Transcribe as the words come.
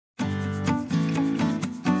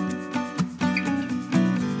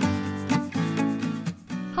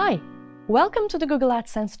Welcome to the Google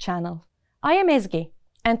AdSense channel. I am Ezgi,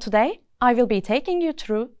 and today I will be taking you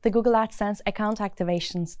through the Google AdSense account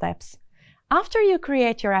activation steps. After you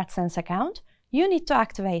create your AdSense account, you need to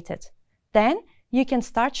activate it. Then you can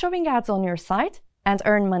start showing ads on your site and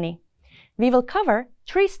earn money. We will cover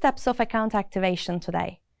 3 steps of account activation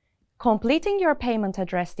today: completing your payment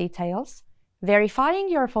address details, verifying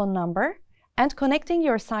your phone number, and connecting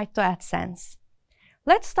your site to AdSense.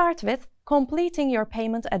 Let's start with completing your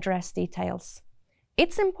payment address details.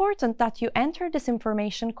 It's important that you enter this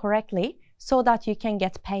information correctly so that you can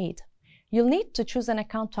get paid. You'll need to choose an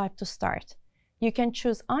account type to start. You can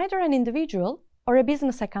choose either an individual or a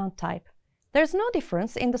business account type. There's no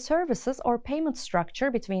difference in the services or payment structure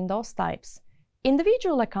between those types.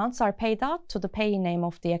 Individual accounts are paid out to the payee name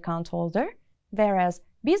of the account holder, whereas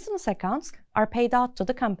business accounts are paid out to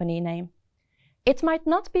the company name. It might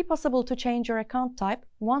not be possible to change your account type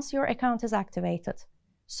once your account is activated,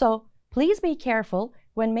 so please be careful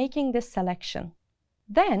when making this selection.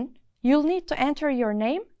 Then, you'll need to enter your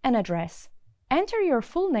name and address. Enter your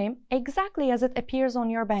full name exactly as it appears on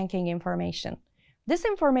your banking information. This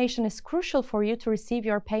information is crucial for you to receive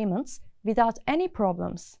your payments without any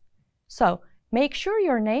problems. So, make sure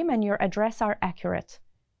your name and your address are accurate.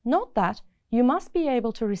 Note that you must be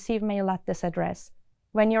able to receive mail at this address.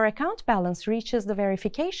 When your account balance reaches the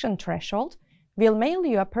verification threshold, we'll mail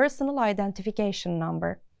you a personal identification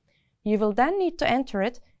number. You will then need to enter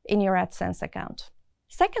it in your AdSense account.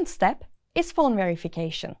 Second step is phone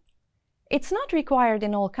verification. It's not required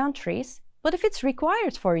in all countries, but if it's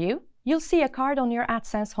required for you, you'll see a card on your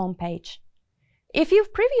AdSense homepage. If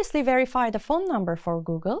you've previously verified a phone number for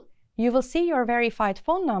Google, you will see your verified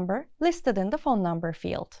phone number listed in the phone number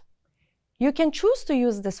field. You can choose to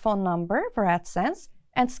use this phone number for AdSense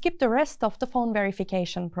and skip the rest of the phone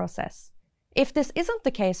verification process. If this isn't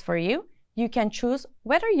the case for you, you can choose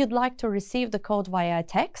whether you'd like to receive the code via a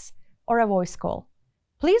text or a voice call.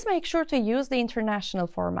 Please make sure to use the international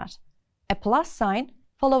format, a plus sign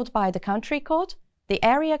followed by the country code, the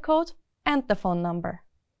area code, and the phone number.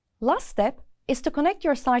 Last step is to connect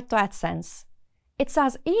your site to AdSense. It's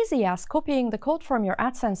as easy as copying the code from your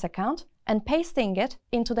AdSense account and pasting it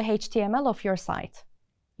into the HTML of your site.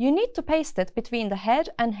 You need to paste it between the head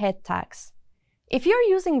and head tags. If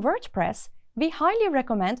you're using WordPress, we highly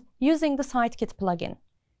recommend using the SiteKit plugin.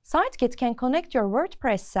 SiteKit can connect your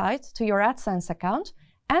WordPress site to your AdSense account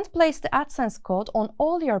and place the AdSense code on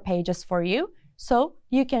all your pages for you, so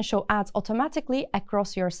you can show ads automatically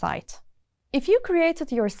across your site. If you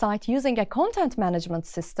created your site using a content management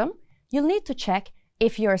system, you'll need to check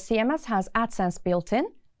if your CMS has AdSense built in,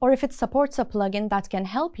 or if it supports a plugin that can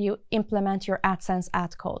help you implement your AdSense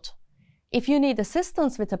ad code. If you need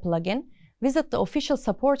assistance with a plugin, visit the official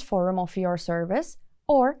support forum of your service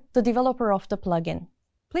or the developer of the plugin.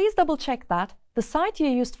 Please double-check that the site you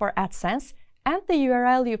used for AdSense and the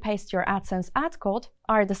URL you paste your AdSense ad code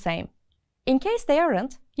are the same. In case they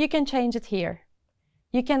aren't, you can change it here.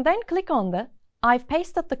 You can then click on the "I've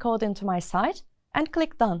pasted the code into my site" and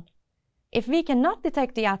click Done. If we cannot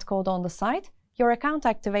detect the ad code on the site, your account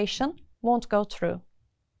activation won't go through.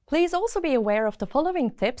 Please also be aware of the following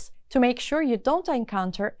tips to make sure you don't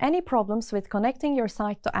encounter any problems with connecting your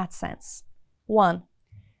site to AdSense. 1.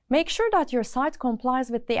 Make sure that your site complies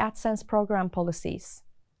with the AdSense program policies.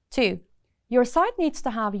 2. Your site needs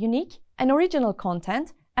to have unique and original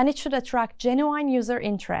content, and it should attract genuine user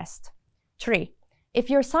interest. 3. If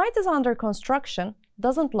your site is under construction,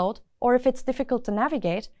 doesn't load, or if it's difficult to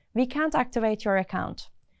navigate, we can't activate your account.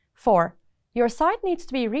 4. Your site needs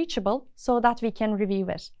to be reachable so that we can review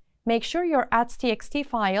it. Make sure your ads.txt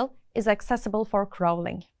file is accessible for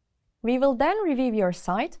crawling. We will then review your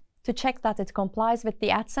site to check that it complies with the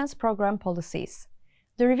AdSense program policies.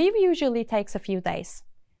 The review usually takes a few days.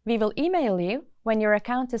 We will email you when your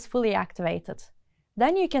account is fully activated.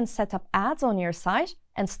 Then you can set up ads on your site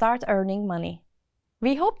and start earning money.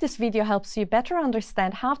 We hope this video helps you better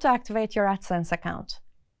understand how to activate your AdSense account.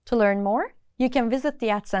 To learn more, you can visit the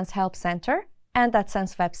AdSense Help Center and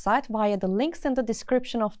AdSense website via the links in the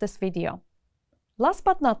description of this video. Last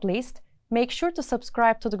but not least, make sure to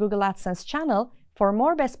subscribe to the Google AdSense channel for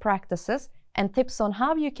more best practices and tips on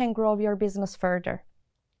how you can grow your business further.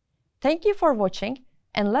 Thank you for watching,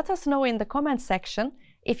 and let us know in the comment section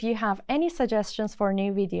if you have any suggestions for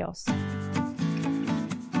new videos.